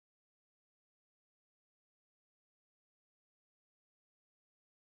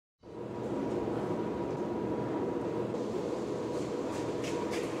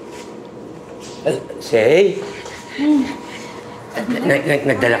Say?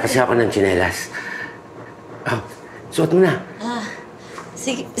 Nagdala kasi ako ng tsinelas. Suot mo na.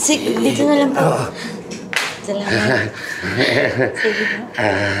 Sige, dito na lang po. Salamat. Sige po.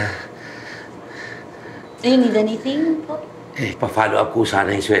 Do you need anything po? Pa-follow up ko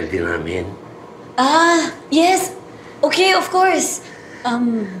sana yung sweldo namin. Yes. Okay, of course.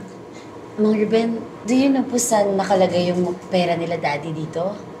 Mang Ruben, do you know po saan nakalagay yung pera nila daddy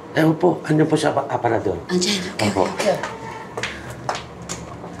dito? Ewan po, ano po sa aparador? Andyan, okay.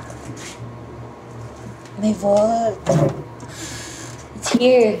 My vault. It's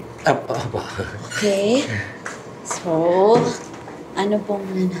here. Okay. So, ano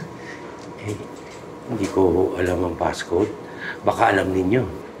pong hindi ko alam ang passcode. Baka alam ninyo.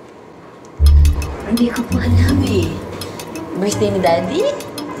 Hindi ko po alam eh. Birthday ni daddy?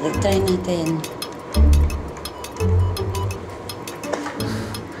 Try natin.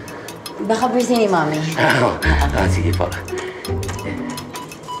 Baka birthday ni mommy. Sige po.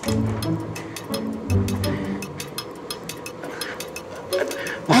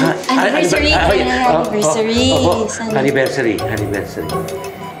 Anniversary! Anniversary.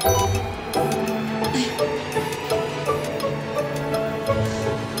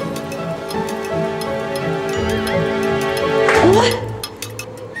 What?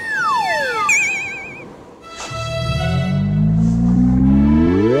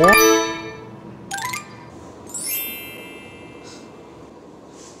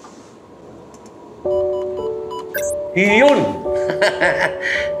 Yun!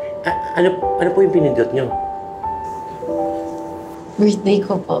 ano po yung pinindot nyo? Birthday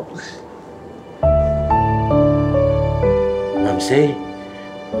ko po. Mamse,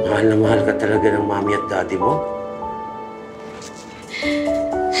 mahal na mahal ka talaga ng mami at daddy mo.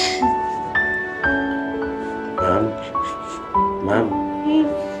 Ma'am,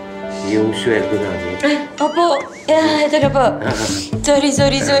 yung sweldo namin. Opo, ito na po. Sorry.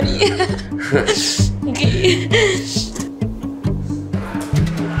 Okay.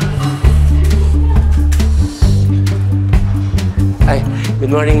 Good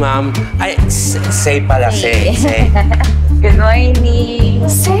morning, ma'am. Say pala, say. Good morning.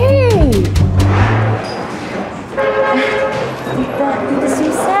 Say! Tita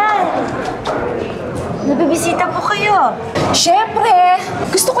Susan. Nabibisita po kayo. Siyempre!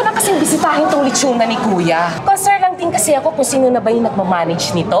 Gusto ko lang kasing bisitahin tong litsuna ni Kuya. Concern lang din kasi ako kung sino na ba yung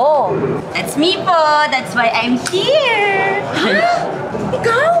nagmamanage nito. That's me po. That's why I'm here.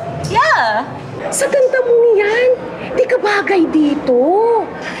 Ikaw? Yeah. Sa ganda mo niyan. Di ka bagay dito.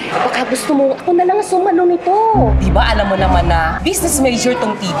 Baka gusto mo ako na lang sumalo nito. Di ba alam mo naman na business major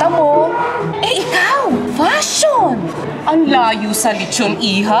tong tita mo? Ikaw, fashion! Ang layo sa litsyon,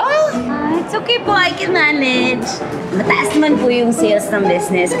 iha. It's okay po. I can manage. Mataas naman po yung sales ng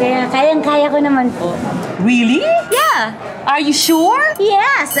business. Kaya kayang-kaya ko naman po. Really? Yeah. Are you sure?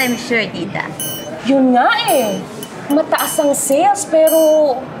 Yes, I'm sure, tita. Yun nga eh. Mataas ang sales pero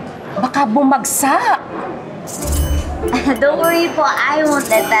baka bumagsak. Don't worry po, I won't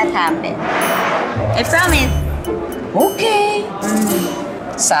let that happen. I promise. Okay.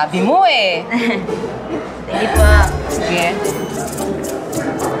 Sabi mo eh. Sige po. Sige.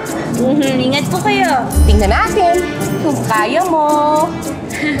 Ingat po kayo. Tingnan natin kung kaya mo.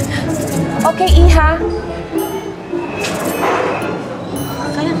 Okay, iha.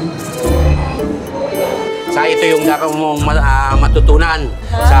 Kaya. Ito yung dapat mong matutunan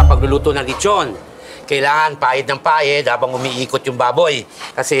sa pagluluto ng lechon. Kailangan pahid ng pahid habang umiikot yung baboy.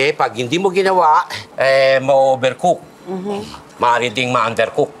 Kasi pag hindi mo ginawa, ma-overcook. Maaari ding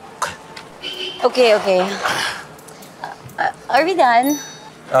ma-undercook. Okay. Are we done?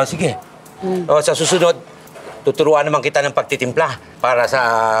 Sige. Sa susunod, tuturuan naman kita ng pagtitimpla para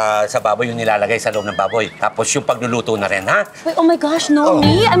sa baboy yung nilalagay sa loob ng baboy. Tapos yung pagluluto na rin, ha? Wait, oh my gosh, no,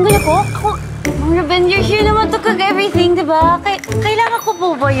 me? I'm gonna cook? Ruben, you're here naman to cook everything, di ba? Kailangan ko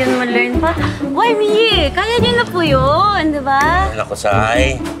po ba yun ma-learn pa? Why me? Kaya niyo na po yun, di ba? Naku,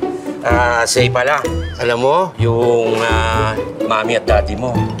 Say. Say pala, alam mo, yung mami at daddy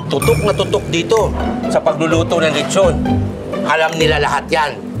mo, tutok na tutok dito sa pagluluto ng lechon. Alam nila lahat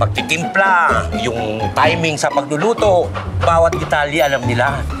yan. Pagtitimpla, yung timing sa pagluluto, bawat detalye alam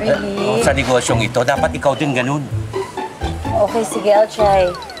nila. Really? Sa negosyong ito, dapat ikaw din ganun. Okay, sige, I'll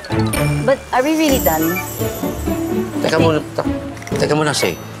try. But are we really done? Teka muna,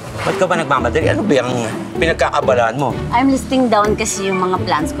 Say. Ba't ka ba nagmamadali? Ano ba yung pinagkakabalaan mo? I'm listing down kasi yung mga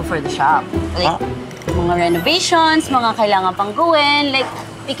plans ko for the shop. Like, mga renovations, mga kailangan pang gawin. Like,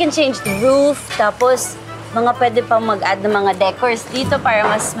 we can change the roof, tapos mga pwede pang mag-add ng mga decors dito para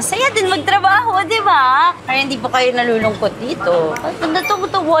mas masaya din magtrabaho, di ba? Para hindi po kayo nalulungkot dito. At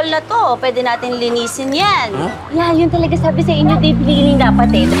itong wall na to, pwede natin linisin yan. Yeah, yun talaga sabi sa inyo, Dave, cleaning dapat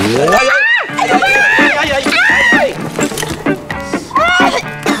eh.